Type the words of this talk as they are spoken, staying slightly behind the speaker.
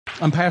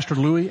I'm Pastor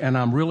Louis, and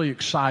I'm really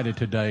excited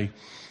today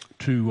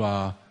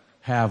to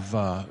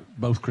have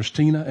both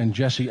Christina and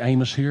Jesse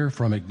Amos here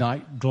from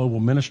Ignite Global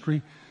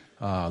Ministry.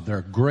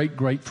 They're great,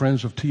 great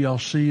friends of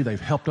TLC.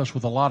 They've helped us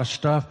with a lot of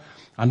stuff.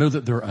 I know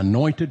that they're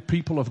anointed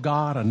people of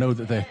God. I know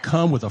that they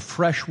come with a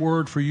fresh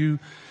word for you.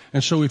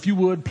 And so if you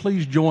would,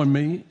 please join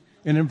me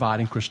in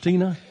inviting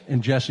Christina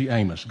and Jesse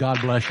Amos. God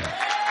bless you.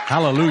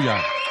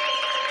 Hallelujah.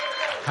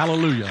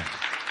 Hallelujah.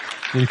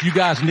 And if you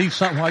guys need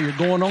something while you're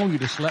going on, you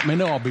just let me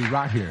know. I'll be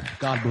right here.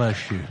 God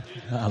bless you.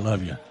 I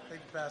love you.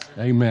 Thank you,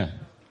 Pastor. Amen.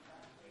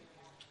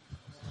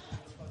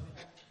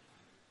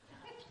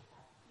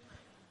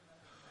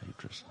 Hey,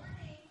 Tristan.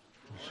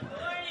 Let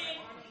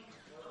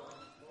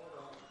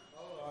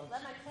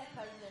my tech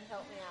husband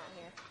help me out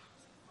here.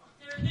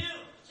 They're new.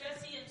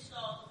 Jesse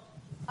installed.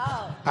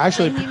 Oh.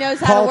 Actually, and he knows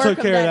how Paul to work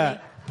took care of them,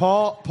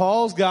 that.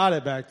 Paul's got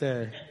it back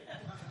there.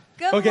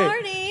 Good Okay.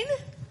 morning.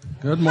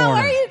 Good morning.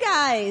 How are you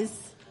guys?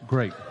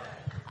 Great.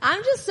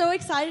 I'm just so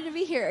excited to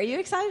be here. Are you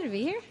excited to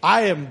be here?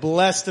 I am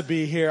blessed to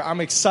be here.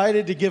 I'm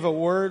excited to give a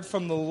word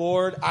from the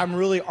Lord. I'm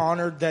really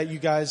honored that you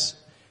guys,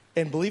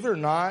 and believe it or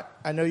not,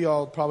 I know you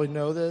all probably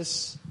know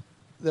this,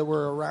 that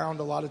we're around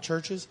a lot of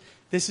churches.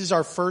 This is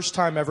our first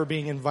time ever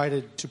being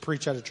invited to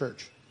preach at a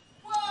church.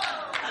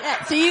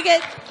 Yeah, so you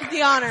get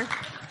the honor.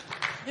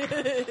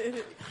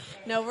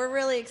 No, we're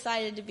really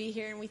excited to be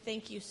here, and we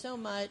thank you so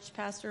much,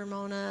 Pastor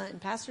Ramona and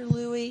Pastor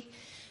Louie,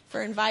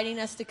 for inviting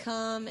us to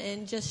come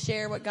and just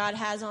share what God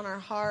has on our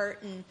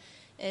heart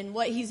and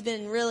what He's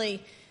been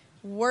really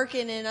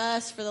working in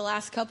us for the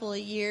last couple of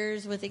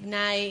years with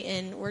Ignite,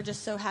 and we're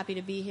just so happy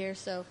to be here.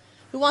 So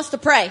who wants to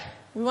pray?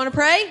 We want to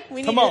pray?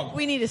 We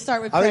need to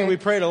start with prayer. I think we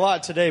prayed a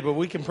lot today, but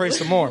we can pray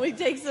some more. We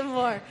take some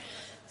more.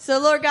 So,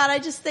 Lord God, I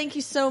just thank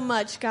you so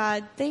much,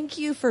 God. Thank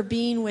you for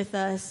being with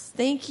us.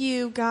 Thank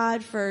you,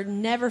 God, for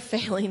never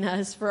failing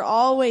us, for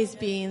always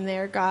being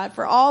there, God,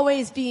 for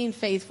always being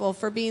faithful,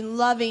 for being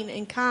loving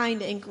and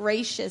kind and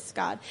gracious,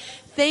 God.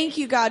 Thank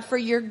you, God, for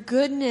your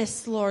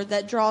goodness, Lord,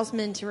 that draws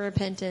men to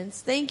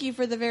repentance. Thank you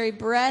for the very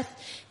breath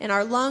in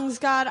our lungs,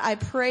 God. I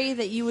pray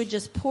that you would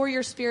just pour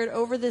your Spirit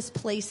over this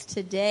place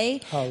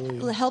today.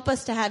 Hallelujah. Help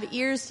us to have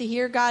ears to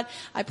hear, God.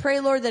 I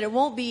pray, Lord, that it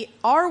won't be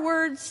our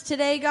words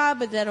today, God,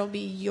 but that it'll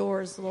be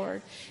yours,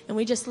 Lord. And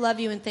we just love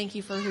you and thank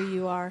you for who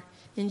you are.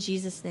 In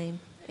Jesus' name,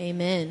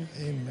 amen.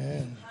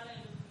 Amen.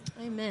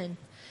 Amen.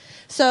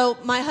 So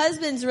my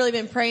husband's really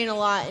been praying a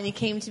lot, and he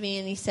came to me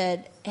and he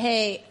said,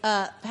 hey,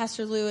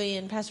 Pastor Louie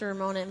and Pastor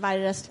Ramona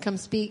invited us to come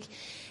speak.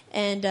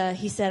 And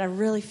he said, I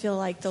really feel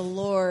like the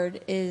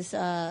Lord is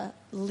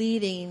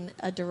leading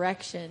a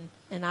direction.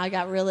 And I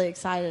got really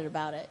excited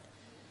about it.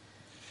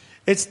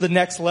 It's the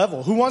next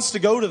level. Who wants to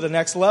go to the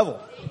next level?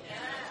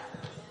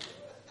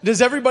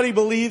 Does everybody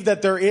believe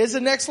that there is a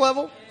next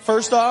level?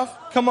 First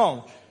off, come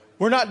on.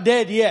 We're not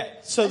dead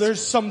yet. So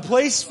there's some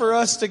place for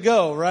us to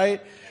go,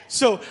 right?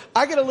 So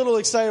I get a little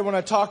excited when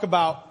I talk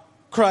about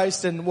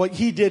Christ and what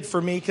He did for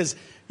me, because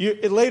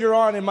later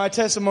on in my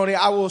testimony,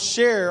 I will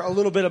share a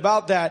little bit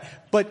about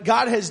that. But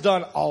God has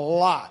done a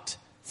lot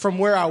from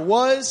where I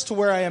was to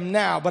where I am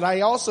now. But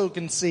I also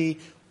can see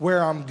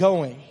where I'm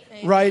going,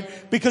 right?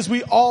 Because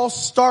we all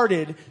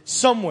started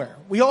somewhere.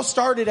 We all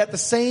started at the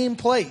same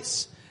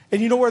place.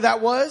 And you know where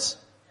that was?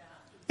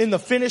 In the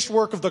finished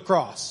work of the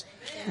cross.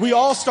 We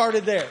all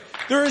started there.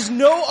 There is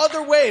no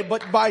other way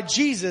but by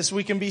Jesus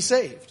we can be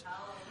saved.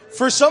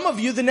 For some of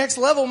you, the next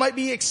level might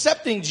be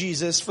accepting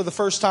Jesus for the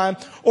first time,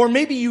 or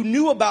maybe you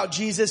knew about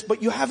Jesus,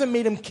 but you haven't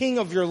made Him king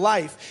of your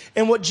life.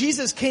 And what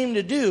Jesus came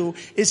to do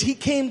is He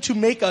came to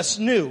make us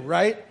new,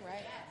 right?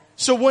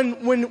 So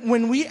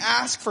when we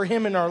ask for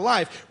Him in our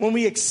life, when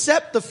we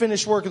accept the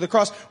finished work of the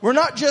cross, we're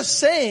not just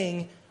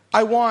saying,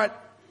 I want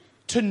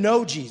to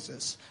know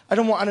Jesus. I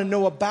don't want to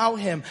know about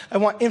Him. I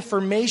want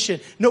information.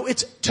 No,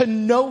 it's to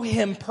know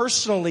Him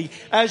personally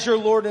as your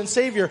Lord and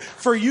Savior.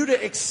 For you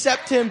to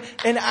accept Him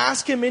and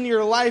ask Him in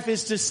your life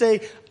is to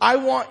say, I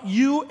want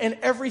you and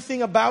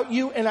everything about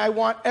you, and I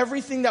want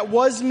everything that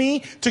was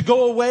me to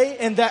go away,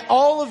 and that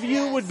all of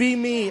you would be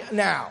me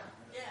now.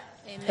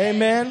 Amen.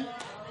 Amen.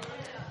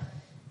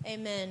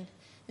 Amen.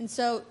 And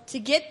so to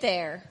get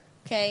there,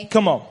 okay.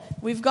 Come on.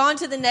 We've gone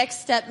to the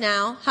next step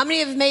now. How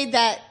many have made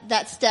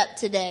that step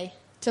today?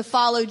 To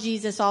follow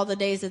Jesus all the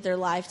days of their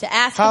life. To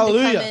ask Him to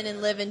come in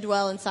and live and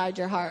dwell inside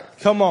your heart.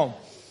 Come on.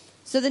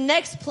 So the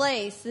next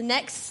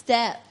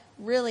step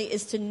really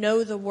is to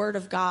know the Word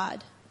of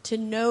God. To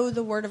know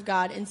the Word of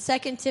God. In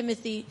 2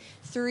 Timothy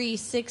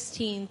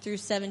 3:16 through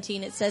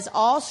 17, it says,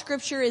 all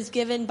Scripture is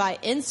given by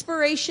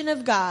inspiration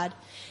of God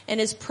and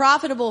is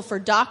profitable for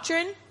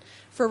doctrine,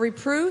 for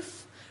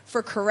reproof,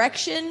 for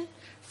correction,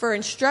 for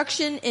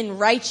instruction in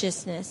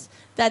righteousness,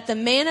 that the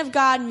man of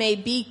God may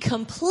be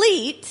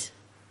complete,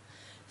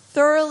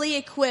 thoroughly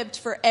equipped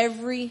for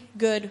every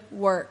good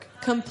work.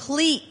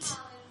 Complete.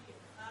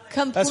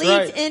 Complete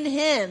right. in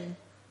Him.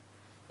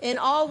 In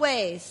all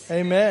ways.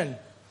 Amen.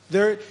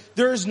 There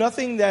is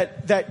nothing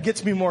that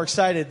gets me more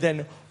excited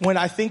than when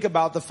I think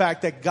about the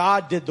fact that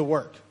God did the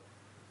work.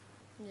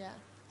 Yeah.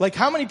 Like,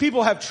 how many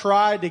people have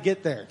tried to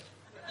get there?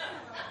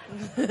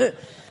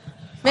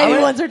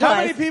 Maybe once or How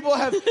many twice. people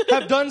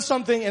have done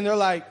something and they're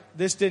like,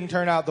 this didn't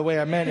turn out the way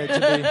I meant it to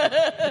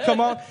be? Come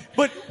on.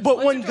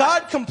 But when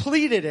God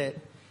completed it,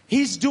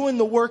 He's doing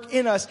the work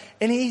in us,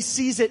 and He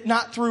sees it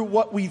not through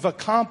what we've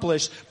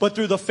accomplished, but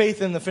through the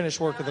faith in the finished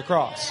work of the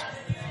cross.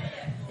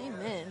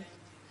 Amen.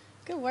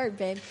 Good word,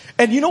 babe.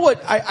 And you know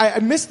what? I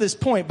missed this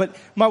point, but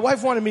my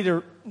wife wanted me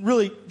to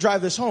really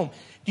drive this home.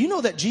 Do you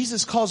know that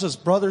Jesus calls us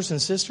brothers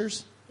and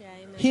sisters? Yeah,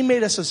 amen. He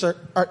made us,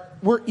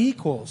 we're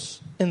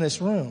equals in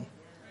this room.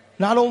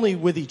 Not only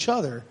with each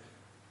other,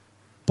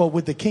 but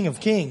with the King of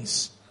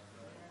Kings.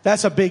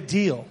 That's a big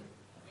deal.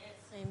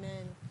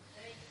 Amen.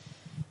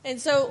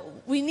 And so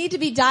we need to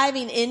be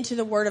diving into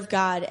the Word of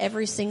God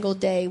every single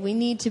day. We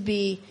need to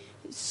be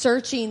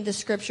searching the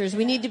Scriptures.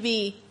 We need to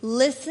be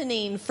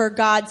listening for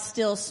God's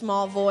still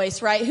small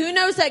voice, right? Who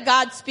knows that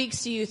God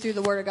speaks to you through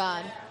the Word of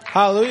God?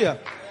 Hallelujah.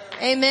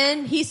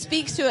 Amen. He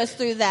speaks to us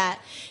through that.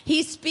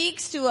 He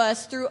speaks to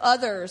us through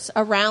others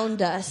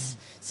around us.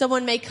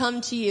 Someone may come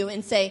to you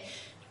and say,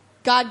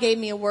 God gave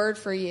me a word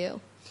for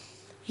you.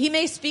 He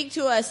may speak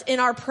to us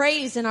in our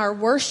praise and our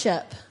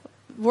worship.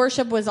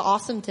 Worship was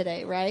awesome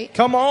today, right?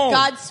 Come on.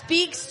 God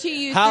speaks to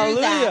you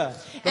Hallelujah.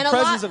 through that. The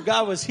presence of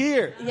God was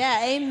here.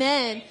 Yeah,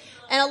 amen.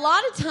 And a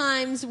lot of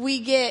times we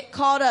get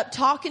caught up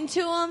talking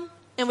to Him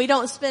and we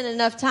don't spend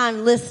enough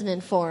time listening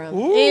for Him.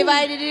 Ooh.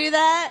 Anybody do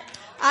that?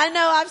 I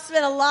know I've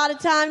spent a lot of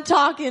time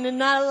talking and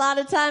not a lot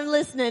of time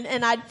listening,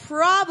 and I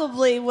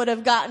probably would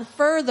have gotten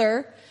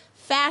further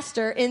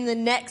faster in the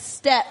next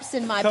steps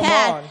in my Come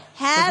path on. 'Cause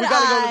had we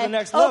gotta go to I the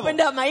next level.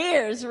 opened up my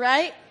ears,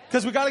 right?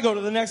 Because we got to go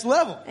to the next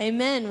level.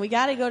 Amen. We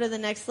got to go to the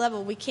next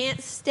level. We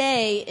can't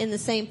stay in the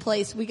same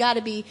place. We got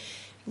to be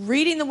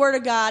reading the Word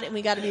of God, and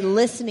we got to be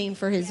listening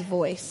for His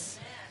voice.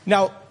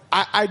 Now,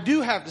 I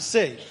do have to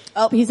say,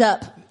 Oh, he's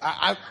up.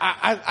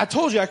 I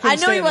told you I couldn't I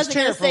know stay he in this wasn't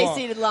chair gonna for stay long.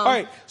 seated long. All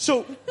right.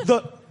 So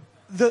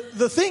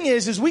the thing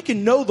is we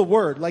can know the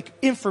Word, like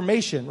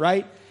information,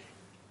 right?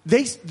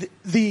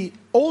 The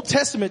Old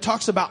Testament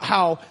talks about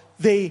how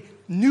they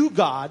knew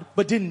God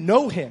but didn't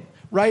know Him,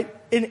 right?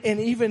 And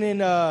even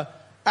in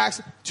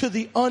Acts, to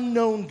the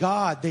unknown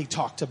God they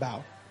talked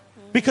about,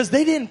 because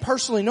they didn't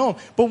personally know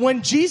Him. But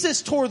when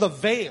Jesus tore the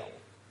veil,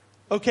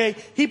 okay,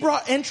 He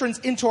brought entrance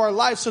into our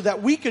lives so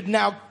that we could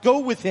now go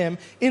with Him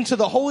into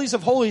the holies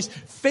of holies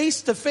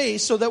face to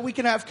face, so that we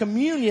can have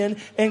communion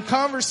and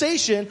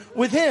conversation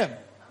with Him.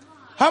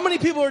 How many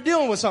people are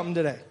dealing with something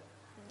today?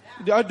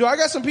 Do I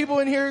got some people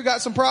in here who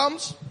got some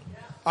problems?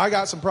 I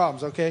got some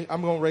problems, okay?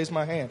 I'm going to raise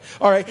my hand.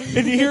 All right,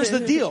 and here's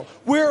the deal.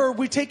 Where are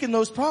we taking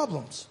those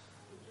problems?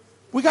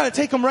 We got to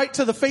take them right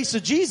to the face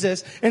of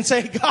Jesus and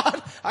say,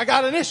 God, I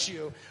got an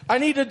issue. I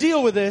need to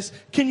deal with this.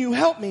 Can you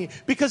help me?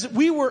 Because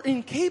we were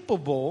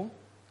incapable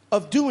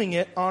of doing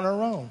it on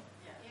our own.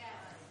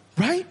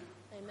 Right?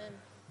 Amen.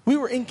 We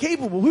were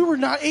incapable. We were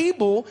not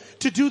able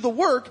to do the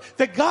work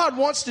that God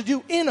wants to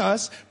do in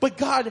us, but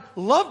God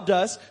loved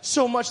us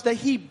so much that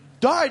He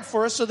died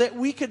for us so that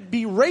we could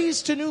be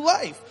raised to new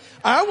life.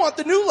 I want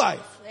the new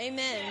life.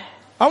 Amen.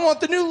 I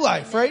want the new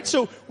life, right?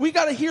 So we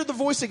got to hear the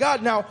voice of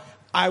God. Now,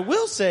 I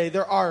will say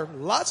there are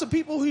lots of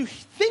people who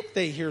think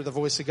they hear the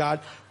voice of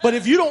God, but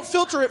if you don't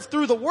filter it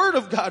through the Word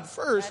of God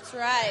first, That's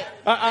right.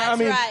 I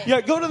mean, right.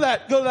 yeah, go to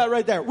that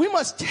right there. We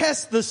must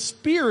test the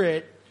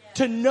Spirit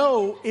to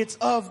know it's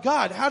of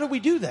God. How do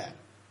we do that?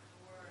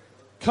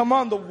 Come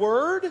on, the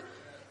Word,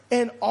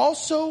 and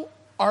also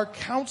our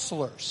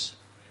counselors.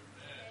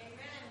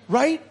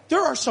 Right?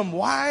 There are some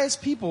wise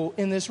people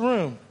in this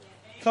room.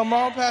 Come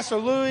on, Pastor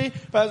Louis,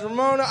 Pastor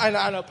Ramona,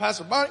 I know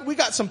Pastor Bonnie. We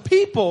got some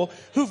people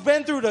who've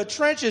been through the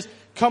trenches.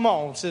 Come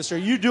on, sister,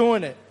 you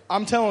doing it.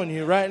 I'm telling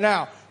you right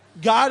now.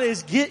 God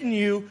is getting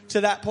you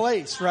to that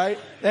place, right?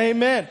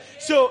 Amen.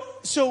 So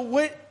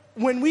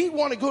when we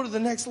want to go to the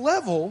next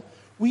level,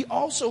 we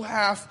also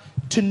have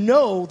to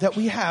know that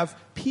we have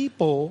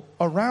people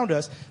around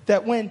us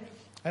that and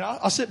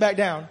I'll sit back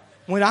down.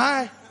 When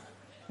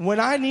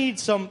I need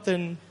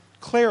something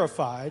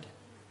clarified,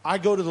 I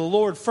go to the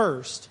Lord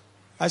first.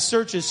 I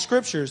search His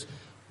scriptures,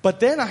 but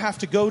then I have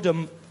to go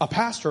to a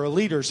pastor, a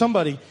leader,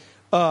 somebody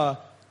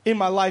in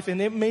my life,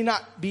 and it may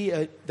not be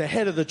the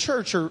head of the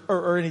church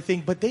or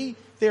anything, but they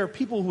are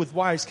people with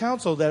wise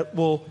counsel that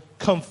will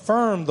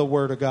confirm the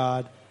Word of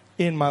God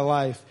in my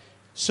life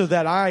so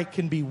that I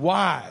can be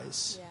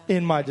wise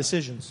in my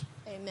decisions.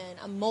 Amen.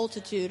 A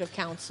multitude of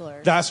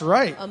counselors. That's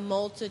right. A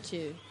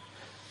multitude.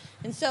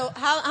 And so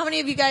how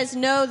many of you guys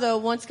know, though,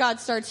 once God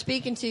starts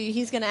speaking to you,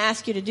 He's going to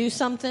ask you to do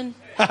something?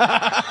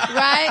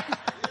 Right?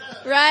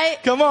 Right?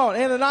 Come on,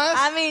 Ananias.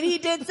 I mean, He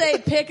did say,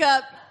 pick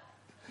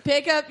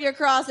up your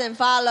cross and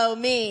follow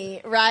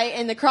me, right?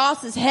 And the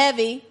cross is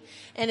heavy,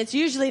 and it's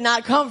usually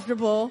not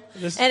comfortable,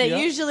 and it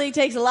usually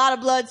takes a lot of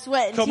blood,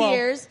 sweat, and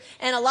tears,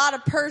 and a lot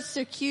of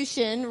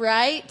persecution,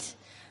 right?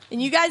 And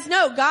you guys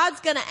know God's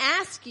going to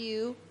ask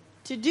you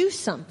to do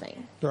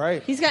something.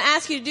 Right. He's going to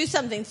ask you to do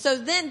something. So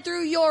then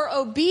through your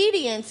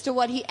obedience to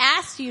what He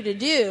asks you to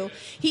do,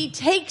 He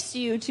takes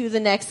you to the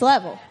next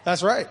level.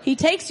 That's right. He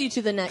takes you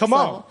to the next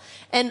level.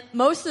 And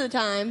most of the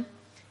time,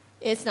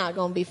 it's not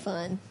going to be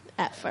fun.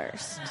 At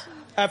first.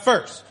 At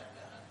first.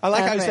 I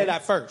like At how you said first.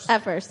 at first.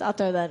 At first. I'll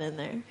throw that in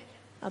there.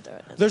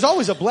 There's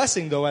always a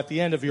blessing, though, at the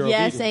end of your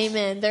Yes, obedience.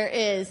 amen. There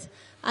is.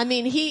 I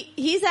mean,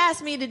 he's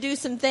asked me to do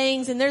some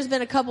things, and there's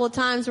been a couple of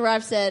times where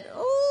I've said,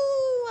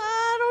 "Oh,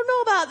 I don't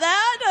know about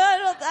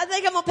that. I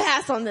think I'm gonna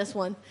pass on this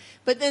one."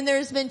 But then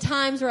there's been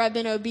times where I've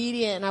been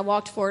obedient and I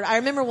walked forward. I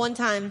remember one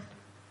time,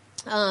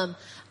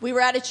 we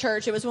were at a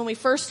church. It was when we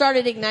first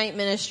started Ignite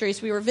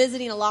Ministries. We were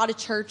visiting a lot of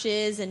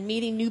churches and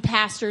meeting new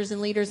pastors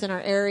and leaders in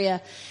our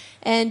area.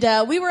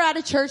 And we were at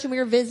a church and we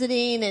were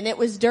visiting, and it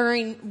was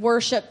during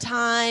worship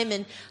time,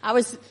 and I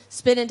was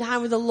spending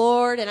time with the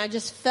Lord, and I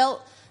just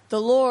felt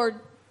the Lord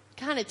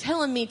kind of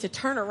telling me to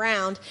turn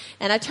around.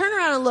 And I turn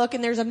around and look,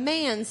 and there's a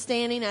man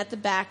standing at the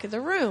back of the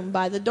room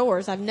by the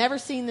doors. I've never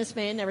seen this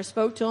man, never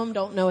spoke to him,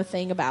 don't know a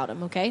thing about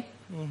him, okay?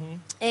 Mm-hmm.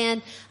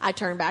 And I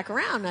turned back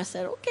around and I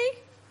said, okay,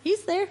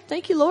 he's there.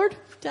 Thank you, Lord,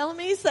 for telling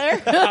me he's there.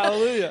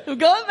 Hallelujah. I'm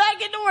going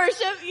back into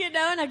worship,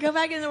 and I go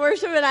back into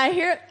worship, and I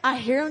hear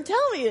him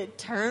tell me to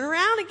turn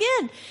around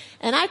again.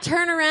 And I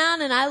turn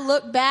around and I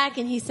look back,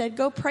 and he said,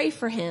 go pray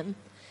for him.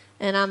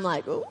 And I'm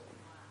like, oh,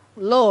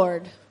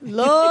 Lord.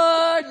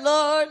 I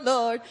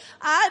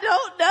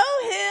don't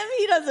know him.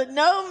 He doesn't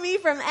know me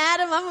from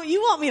Adam. You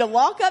want me to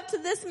walk up to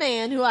this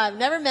man who I've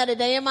never met a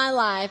day in my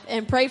life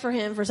and pray for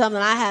him for something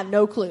I have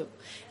no clue.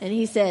 And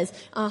he says,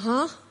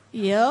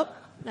 yep,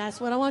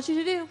 that's what I want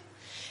you to do.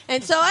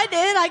 And so I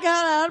did. I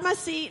got out of my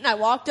seat and I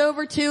walked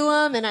over to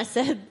him and I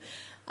said,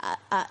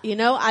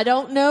 I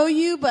don't know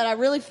you, but I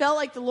really felt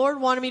like the Lord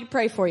wanted me to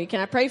pray for you.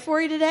 Can I pray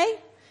for you today?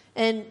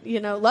 And,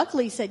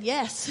 luckily he said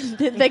yes.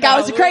 Didn't think I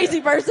was a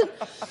crazy person.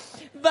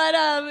 But,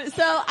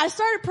 so I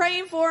started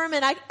praying for him,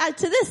 and I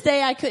to this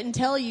day, I couldn't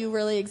tell you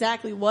really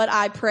exactly what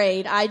I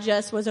prayed. I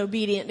just was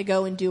obedient to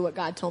go and do what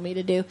God told me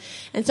to do.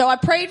 And so I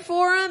prayed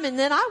for him, and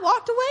then I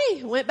walked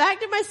away, went back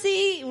to my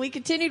seat, and we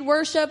continued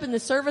worship, and the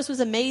service was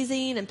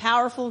amazing and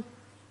powerful.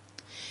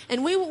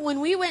 And when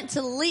we went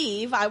to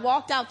leave, I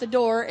walked out the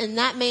door, and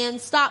that man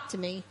stopped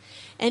me.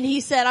 And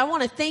he said, I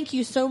want to thank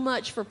you so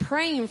much for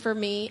praying for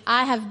me.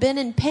 I have been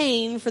in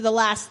pain for the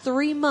last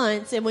 3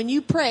 months, and when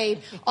you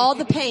prayed, all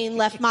the pain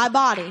left my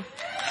body.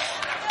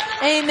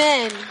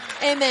 Amen.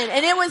 Amen.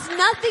 And it was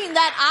nothing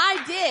that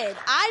I did.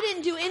 I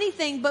didn't do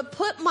anything but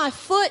put my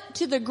foot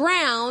to the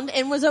ground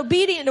and was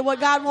obedient to what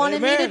God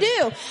wanted me to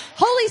do.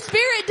 Holy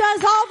Spirit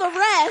does all the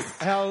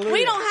rest. Hallelujah.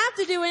 We don't have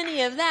to do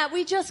any of that.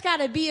 We just got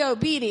to be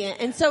obedient.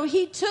 And so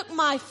he took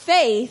my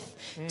faith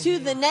to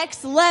the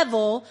next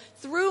level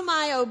through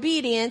my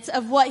obedience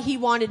of what he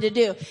wanted to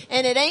do.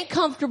 And it ain't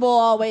comfortable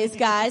always,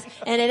 guys,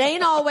 and it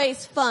ain't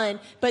always fun,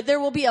 but there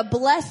will be a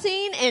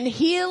blessing and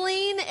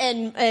healing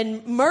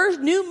and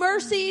new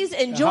mercies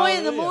and joy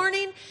in the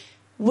morning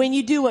when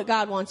you do what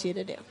God wants you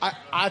to do.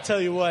 I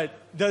tell you what,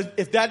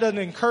 if that doesn't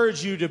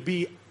encourage you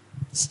to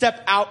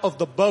step out of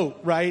the boat,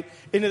 right,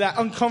 into that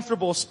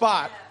uncomfortable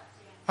spot.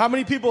 How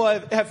many people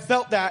have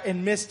felt that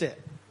and missed it?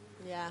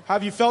 Yeah.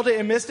 Have you felt it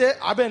and missed it?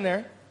 I've been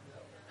there.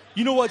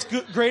 You know what's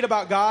great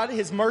about God?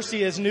 His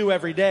mercy is new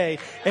every day,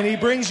 and he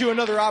brings you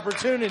another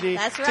opportunity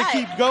to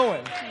keep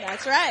going.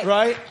 That's right.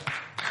 Right?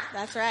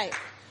 That's right.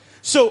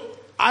 So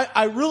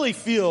I really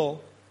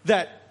feel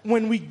that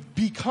when we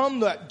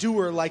become that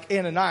doer like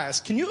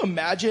Ananias, can you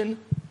imagine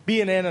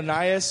being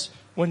Ananias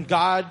when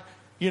God,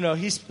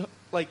 he's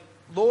like,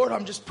 Lord,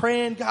 I'm just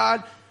praying,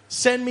 God,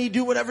 send me,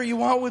 do whatever you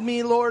want with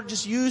me, Lord,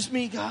 just use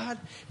me, God.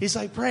 He's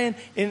like praying,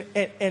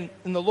 and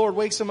the Lord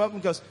wakes him up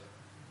and goes,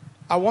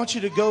 I want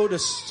you to go to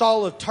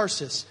Saul of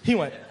Tarsus. He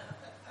went,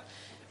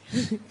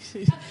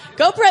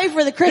 go pray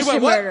for the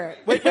Christian murderer.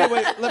 Wait.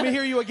 Let me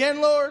hear you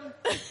again, Lord.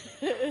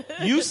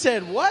 You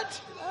said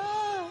what?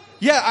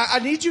 Yeah, I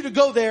need you to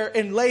go there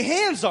and lay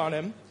hands on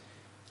him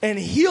and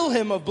heal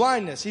him of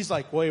blindness. He's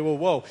like,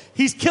 whoa.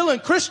 He's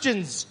killing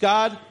Christians,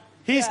 God.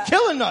 He's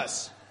killing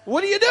us.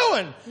 What are you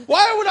doing?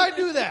 Why would I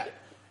do that?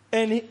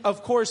 And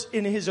of course,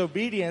 in his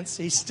obedience,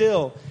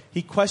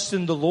 he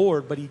questioned the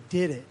Lord, but he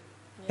did it.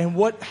 And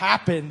what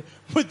happened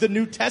with the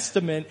New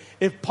Testament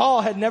if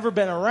Paul had never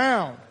been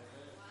around?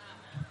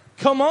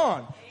 Come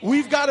on.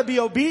 We've got to be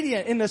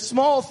obedient in the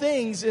small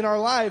things in our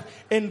life,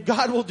 and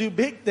God will do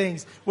big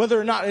things, whether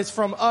or not it's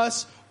from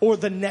us or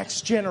the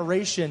next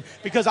generation.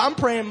 Because I'm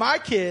praying my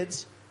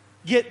kids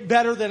get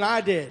better than I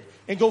did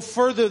and go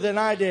further than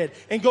I did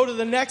and go to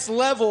the next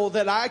level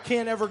that I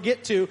can't ever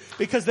get to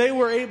because they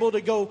were able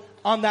to go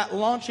on that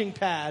launching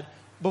pad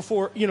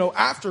before,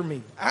 after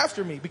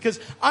me, because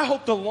I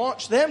hope to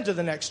launch them to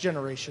the next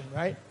generation,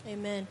 right?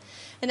 Amen.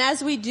 And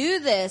as we do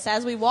this,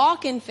 as we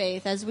walk in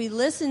faith, as we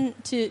listen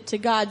to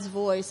God's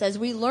voice, as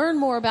we learn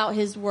more about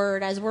his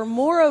word, as we're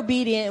more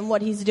obedient in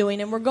what he's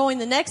doing, and we're going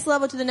the next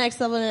level to the next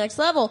level to the next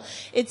level,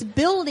 it's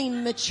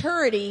building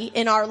maturity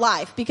in our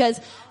life because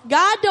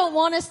God don't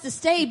want us to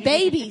stay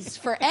babies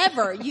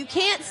forever. You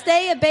can't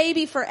stay a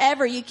baby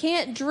forever. You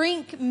can't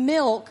drink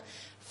milk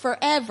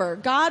forever.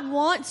 God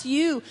wants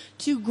you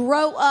to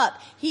grow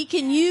up. He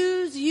can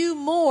use you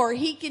more.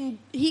 He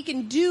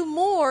can do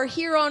more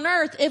here on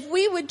earth if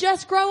we would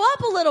just grow up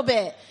a little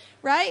bit.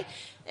 right?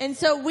 And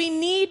so we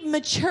need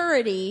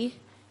maturity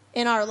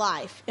in our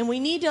life, and we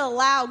need to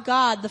allow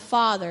God the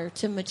Father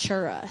to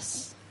mature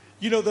us.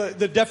 You know,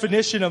 the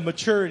definition of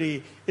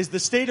maturity is the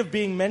state of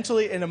being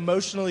mentally and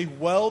emotionally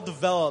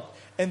well-developed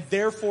and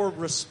therefore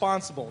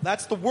responsible.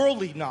 That's the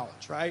worldly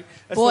knowledge, right?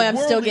 That's Boy, the I'm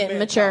still worldly getting man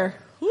mature.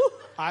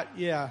 knowledge.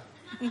 Yeah.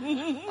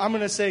 I'm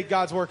going to say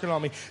God's working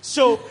on me.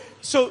 So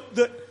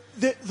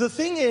the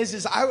thing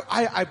is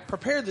I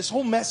prepared this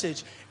whole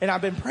message, and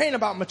I've been praying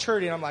about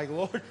maturity, and I'm like,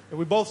 Lord, and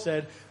we both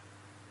said,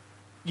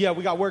 yeah,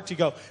 we got work to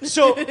go.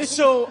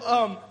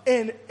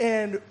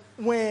 And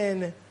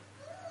when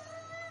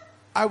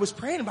I was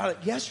praying about it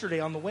yesterday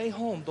on the way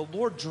home, the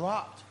Lord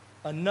dropped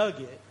a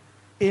nugget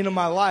into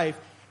my life,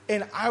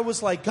 and I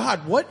was like,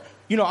 God, what?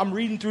 You know, I'm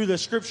reading through the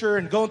scripture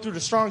and going through the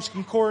Strong's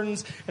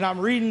Concordance, and I'm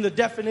reading the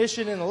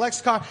definition and the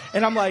lexicon,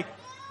 and I'm like,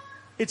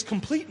 it's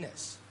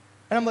completeness.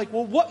 And I'm like,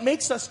 well, what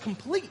makes us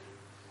complete?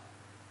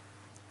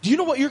 Do you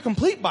know what you're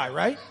complete by,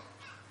 right?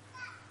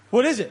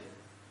 What is it?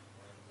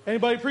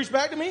 Anybody preach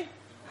back to me?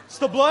 It's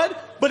the blood,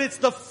 but it's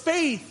the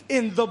faith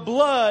in the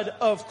blood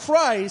of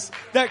Christ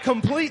that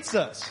completes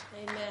us.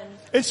 Amen.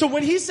 And so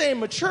when he's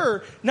saying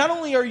mature, not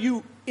only are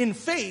you in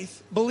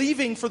faith,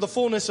 believing for the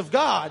fullness of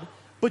God,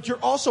 but you're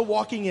also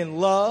walking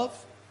in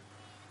love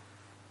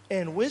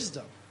and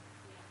wisdom.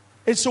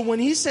 And so when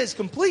he says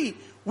complete,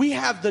 we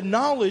have the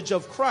knowledge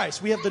of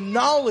Christ. We have the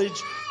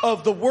knowledge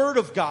of the Word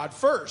of God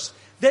first.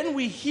 Then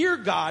we hear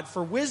God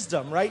for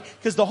wisdom, right?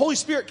 Because the Holy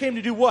Spirit came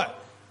to do what?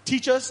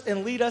 Teach us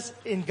and lead us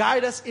and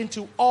guide us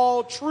into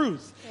all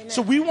truth. Amen.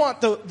 So we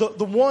want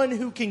the one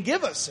who can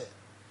give us it.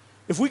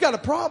 If we got a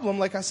problem,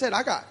 like I said,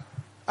 I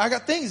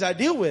got things I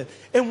deal with.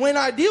 And when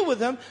I deal with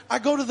them, I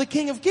go to the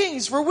King of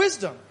Kings for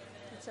wisdom.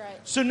 That's right.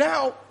 So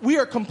now we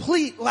are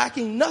complete,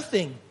 lacking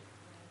nothing.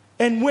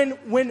 And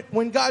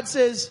when God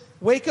says,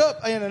 wake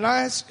up,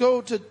 Ananias,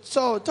 go to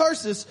Saul of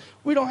Tarsus,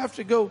 we don't have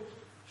to go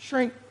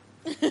shrink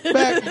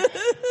back.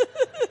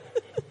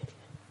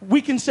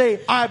 We can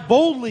say, I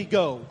boldly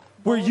go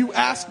where you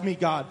ask me,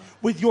 God,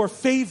 with your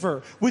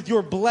favor, with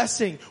your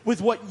blessing,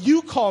 with what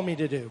you call me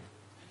to do.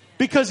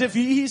 Because if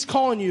he's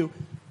calling you,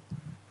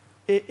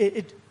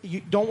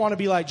 you don't want to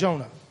be like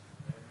Jonah.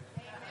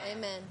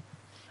 Amen.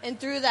 And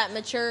through that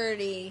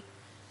maturity,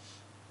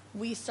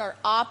 we start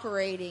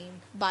operating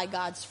by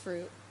God's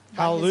fruit.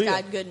 By Hallelujah.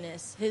 His God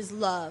goodness, His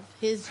love,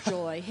 His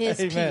joy,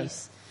 His Amen.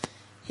 peace,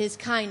 His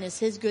kindness,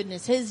 His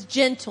goodness, His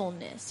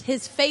gentleness,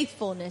 His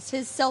faithfulness,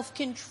 His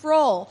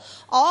self-control.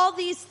 All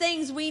these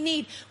things we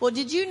need. Well,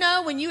 did you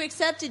know when you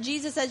accepted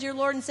Jesus as your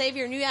Lord and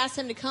Savior and you asked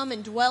Him to come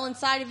and dwell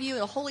inside of you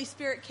and the Holy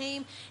Spirit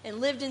came and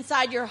lived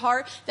inside your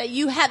heart, that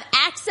you have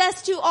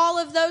access to all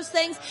of those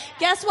things?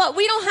 Guess what?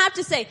 We don't have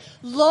to say,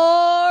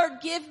 Lord,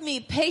 give me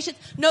patience.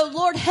 No,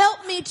 Lord,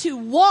 help me to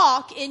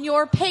walk in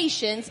your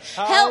patience.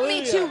 Help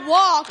me to Hallelujah.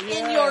 walk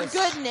in your Yes.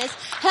 goodness.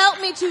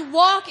 Help me to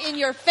walk in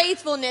your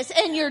faithfulness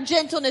and your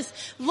gentleness.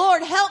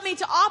 Lord, help me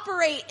to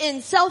operate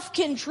in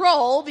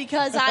self-control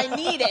because I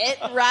need it,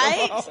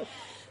 right?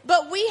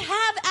 But we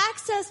have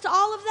access to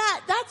all of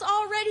that. That's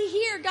already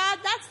here, God.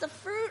 That's the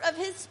fruit of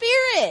His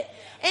Spirit.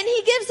 And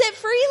He gives it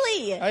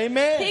freely.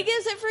 Amen. He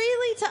gives it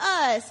freely to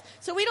us.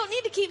 So we don't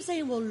need to keep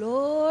saying, well,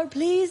 Lord,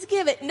 please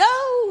give it.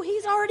 No,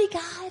 He's already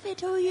got it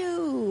to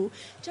you.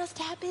 Just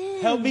tap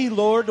in. Help me,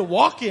 Lord, to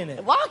walk in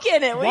it. Walk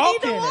in it. We Walk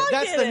need to in walk it.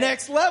 That's in the it.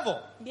 next level.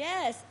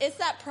 Yes. It's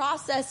that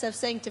process of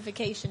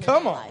sanctification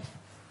Come in our on. life.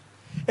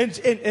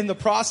 And the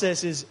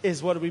process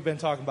is what we've been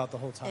talking about the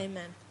whole time.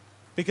 Amen.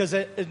 Because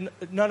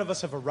none of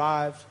us have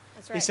arrived.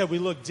 That's He right. said we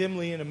look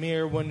dimly in a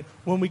mirror. When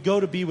we go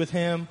to be with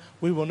Him,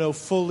 we will know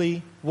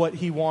fully what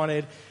He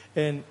wanted.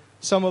 And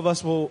some of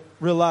us will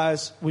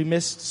realize we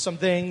missed some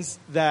things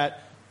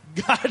that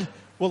God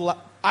will.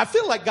 I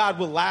feel like God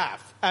will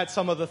laugh at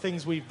some of the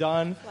things we've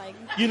done. Like,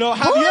 you know,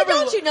 have boy, you ever?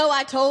 don't you know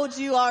I told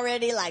you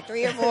already like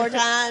 3 or 4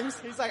 times?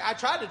 He's like, I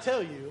tried to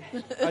tell you.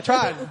 I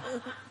tried.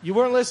 You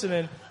weren't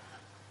listening.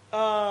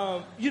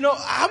 You know,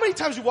 how many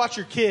times you watch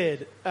your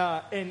kid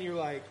and you're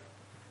like,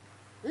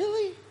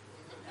 really?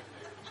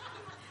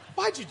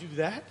 Why'd you do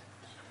that?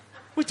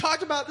 We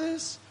talked about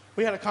this.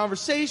 We had a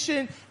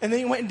conversation, and then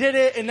you went and did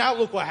it, and now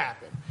look what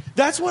happened.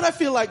 That's what I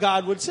feel like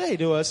God would say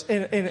to us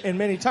in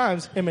many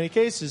times, in many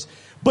cases.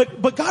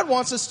 But God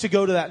wants us to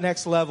go to that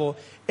next level,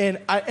 and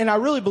I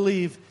really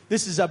believe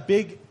this is a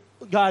big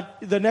God.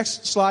 The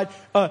next slide,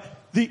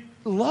 the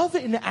love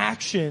in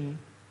action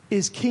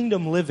is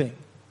kingdom living.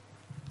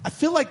 I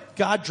feel like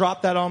God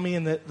dropped that on me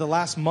in the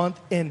last month,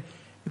 and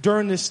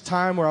during this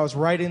time where I was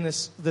writing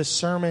this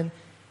sermon.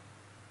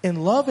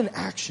 And love in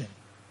action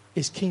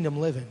is kingdom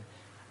living.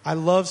 I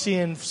love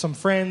seeing some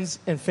friends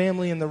and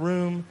family in the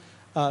room,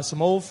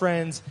 some old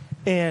friends,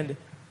 and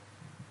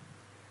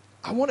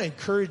I want to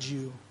encourage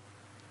you.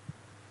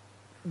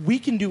 We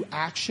can do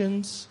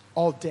actions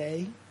all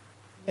day,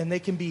 and they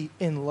can be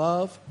in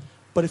love,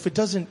 but if it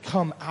doesn't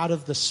come out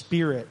of the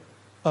spirit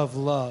of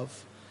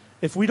love,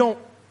 if we don't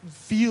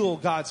feel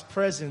God's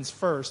presence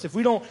first, if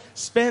we don't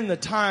spend the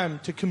time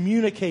to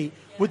communicate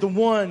with the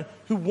one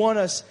who won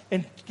us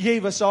and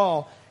gave us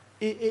all,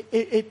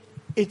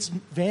 it's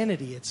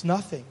vanity. It's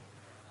nothing.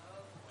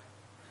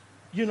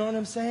 You know what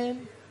I'm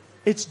saying?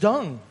 It's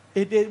dung.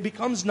 It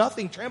becomes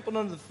nothing, trampled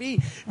under the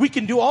feet. We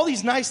can do all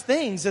these nice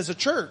things as a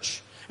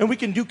church, and we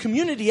can do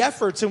community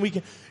efforts, and we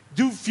can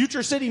do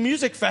Future City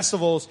music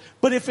festivals.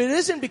 But if it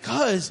isn't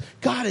because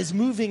God is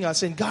moving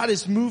us and God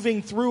is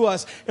moving through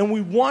us, and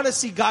we want to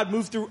see God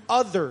move through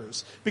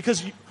others,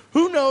 because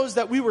who knows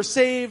that we were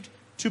saved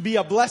to be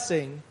a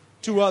blessing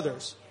to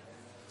others?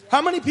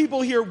 How many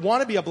people here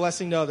want to be a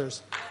blessing to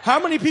others? How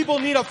many people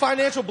need a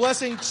financial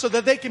blessing so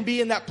that they can be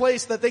in that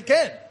place that they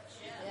can?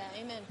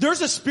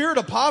 There's a spirit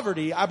of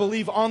poverty, I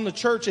believe, on the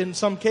church in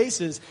some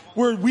cases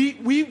where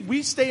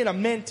we stay in a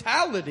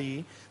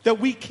mentality that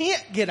we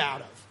can't get out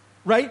of,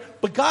 right?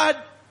 But God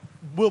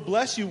will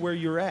bless you where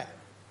you're at.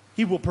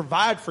 He will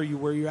provide for you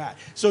where you're at.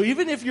 So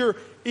even if you're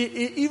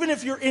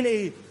in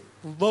a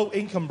low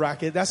income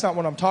bracket, that's not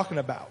what I'm talking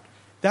about.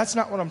 That's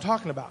not what I'm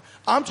talking about.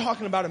 I'm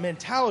talking about a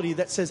mentality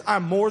that says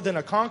I'm more than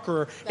a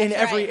conqueror in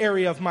every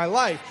area of my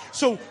life.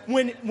 So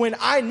when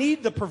I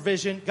need the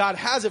provision, God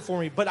has it for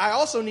me. But I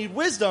also need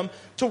wisdom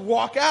to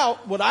walk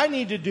out what I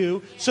need to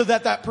do so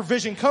that that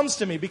provision comes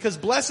to me, because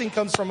blessing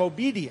comes from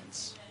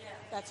obedience.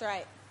 That's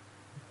right.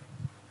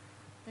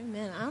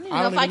 Amen. I don't even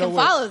know if I can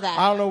follow that.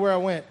 I don't know where I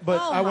went, but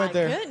I went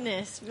there. Oh, my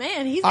goodness.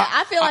 Man,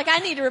 I feel like I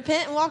need to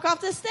repent and walk off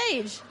this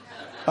stage.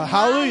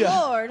 Hallelujah.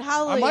 My Lord,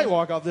 hallelujah. I might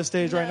walk off this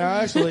stage right now,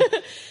 actually.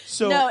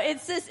 So no,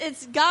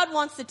 it's God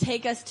wants to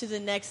take us to the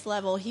next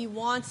level. He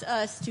wants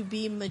us to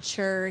be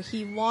mature.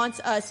 He wants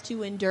us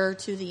to endure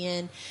to the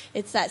end.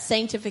 It's that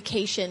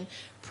sanctification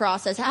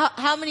process.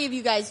 How many of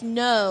you guys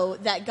know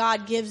that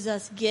God gives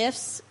us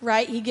gifts,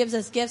 right? He gives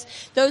us gifts.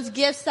 Those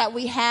gifts that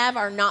we have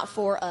are not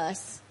for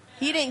us.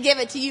 He didn't give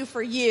it to you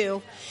for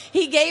you.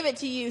 He gave it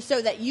to you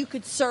so that you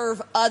could serve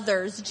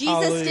others.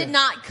 Jesus did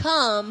not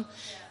come.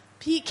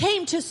 He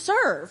came to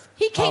serve.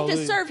 He came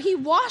to serve. He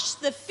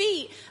washed the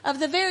feet of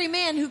the very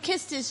man who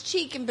kissed his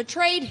cheek and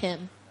betrayed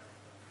him.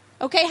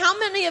 Okay, how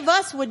many of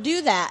us would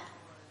do that?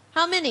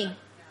 How many?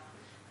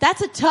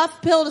 That's a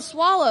tough pill to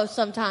swallow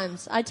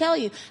sometimes, I tell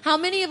you. How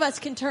many of us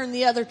can turn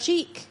the other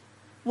cheek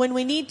when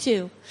we need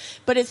to?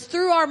 But it's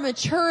through our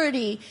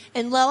maturity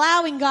and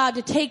allowing God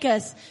to take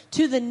us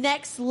to the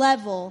next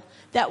level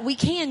that we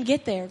can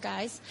get there,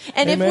 guys.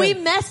 And Amen. If we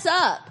mess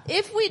up,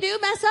 if we do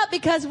mess up,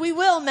 because we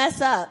will mess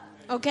up,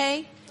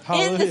 okay?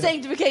 Hallelujah. In the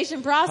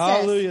sanctification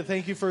process. Hallelujah.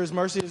 Thank you for his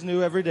mercy is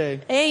new every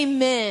day.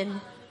 Amen.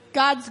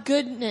 God's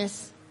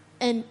goodness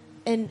and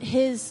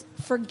his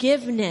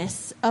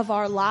forgiveness of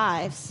our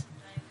lives.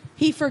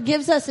 He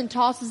forgives us and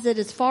tosses it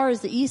as far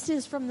as the east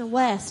is from the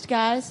west,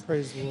 guys.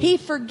 Praise the Lord. He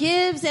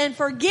forgives and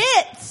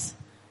forgets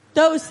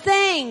those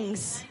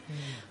things.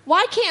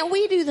 Why can't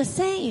we do the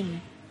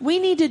same? We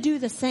need to do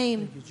the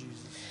same. Thank you,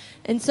 Jesus.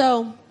 And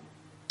so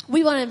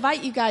we want to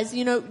invite you guys,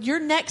 your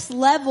next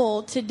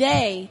level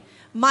today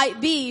might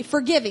be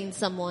forgiving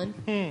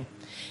someone.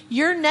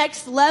 Your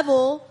next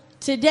level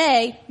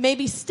today may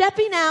be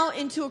stepping out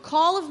into a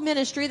call of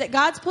ministry that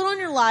God's put on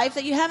your life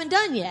that you haven't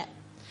done yet.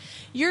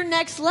 Your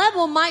next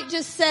level might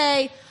just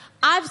say,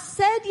 I've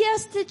said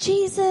yes to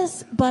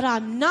Jesus, but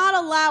I'm not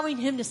allowing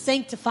him to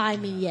sanctify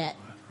me yet.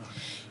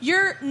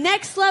 Your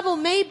next level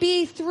may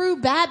be through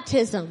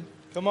baptism.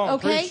 Come on,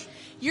 okay? preach.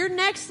 Your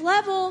next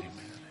level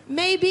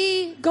may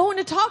be going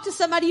to talk to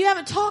somebody you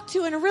haven't talked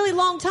to in a really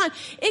long time.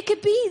 It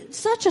could be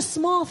such a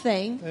small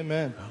thing.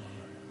 Amen.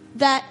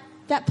 That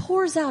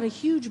pours out a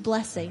huge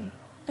blessing.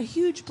 A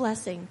huge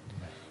blessing.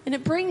 And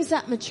it brings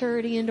that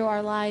maturity into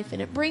our life,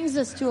 and it brings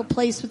us to a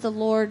place with the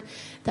Lord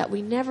that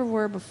we never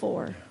were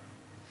before.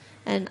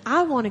 And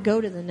I want to go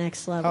to the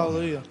next level.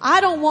 Hallelujah.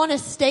 I don't want to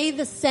stay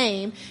the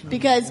same,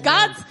 because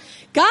God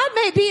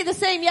may be the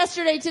same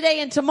yesterday,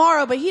 today, and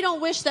tomorrow, but he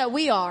don't wish that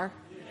we are.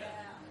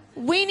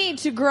 We need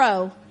to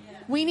grow.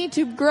 We need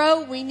to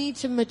grow. We need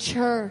to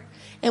mature.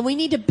 And we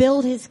need to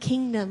build his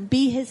kingdom,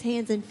 be his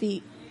hands and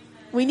feet.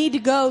 We need to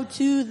go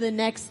to the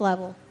next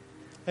level.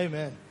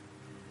 Amen.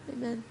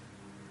 Amen.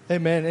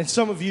 Amen. And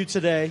some of you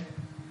today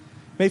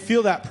may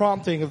feel that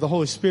prompting of the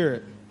Holy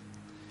Spirit.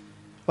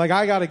 Like,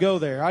 I got to go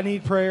there. I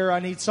need prayer.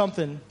 I need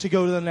something to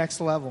go to the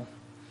next level.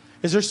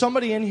 Is there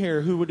somebody in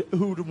here who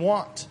would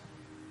want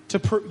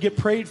to get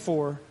prayed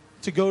for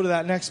to go to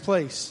that next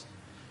place?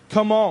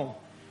 Come on.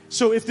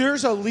 So if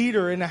there's a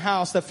leader in the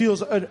house that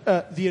feels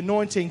the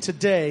anointing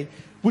today,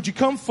 would you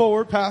come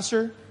forward,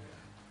 Pastor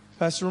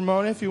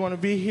Ramona, if you want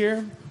to be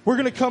here? We're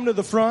going to come to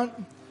the front,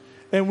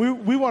 and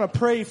we want to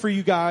pray for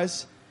you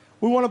guys.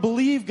 We want to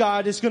believe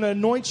God is going to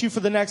anoint you for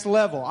the next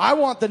level. I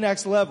want the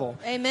next level.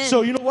 Amen.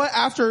 So you know what?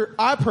 After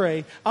I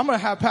pray, I'm going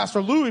to have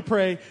Pastor Louis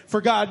pray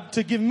for God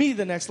to give me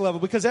the next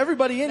level, because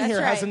everybody in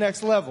here has the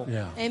next level.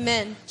 Yeah.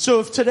 Amen. So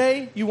if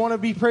today you want to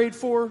be prayed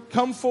for,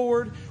 come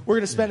forward. We're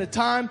going to spend a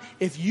time.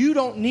 If you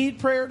don't need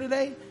prayer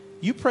today,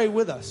 you pray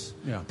with us.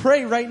 Yeah.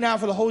 Pray right now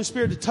for the Holy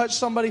Spirit to touch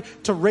somebody,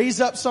 to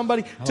raise up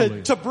somebody,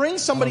 to bring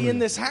somebody in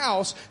this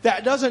house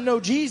that doesn't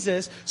know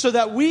Jesus, so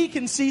that we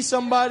can see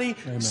somebody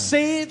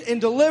saved and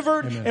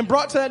delivered and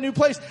brought to that new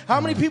place. How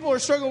many people are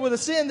struggling with a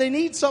sin? They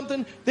need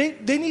something.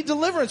 They need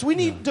deliverance. We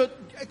need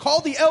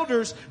call the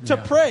elders to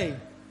Yeah. pray.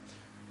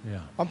 Yeah.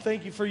 I'm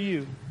thanking for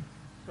you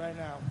right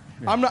now.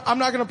 Yeah. I'm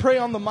not going to pray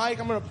on the mic.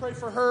 I'm going to pray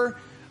for her.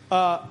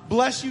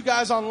 Bless you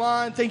guys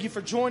online. Thank you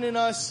for joining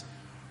us.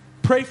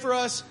 Pray for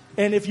us.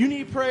 And if you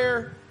need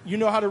prayer, you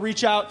know how to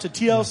reach out to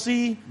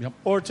TLC Yep.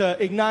 or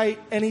to Ignite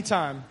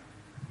anytime.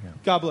 Yeah.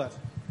 God bless.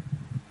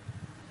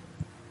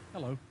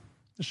 Hello,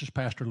 this is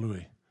Pastor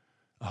Louis.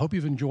 I hope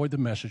you've enjoyed the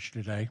message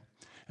today,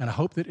 and I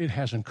hope that it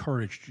has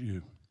encouraged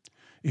you.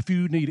 If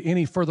you need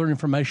any further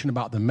information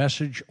about the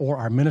message or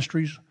our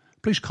ministries,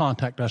 please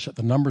contact us at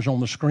the numbers on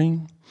the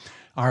screen.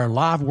 Our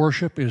live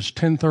worship is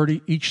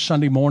 10:30 each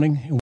Sunday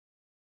morning.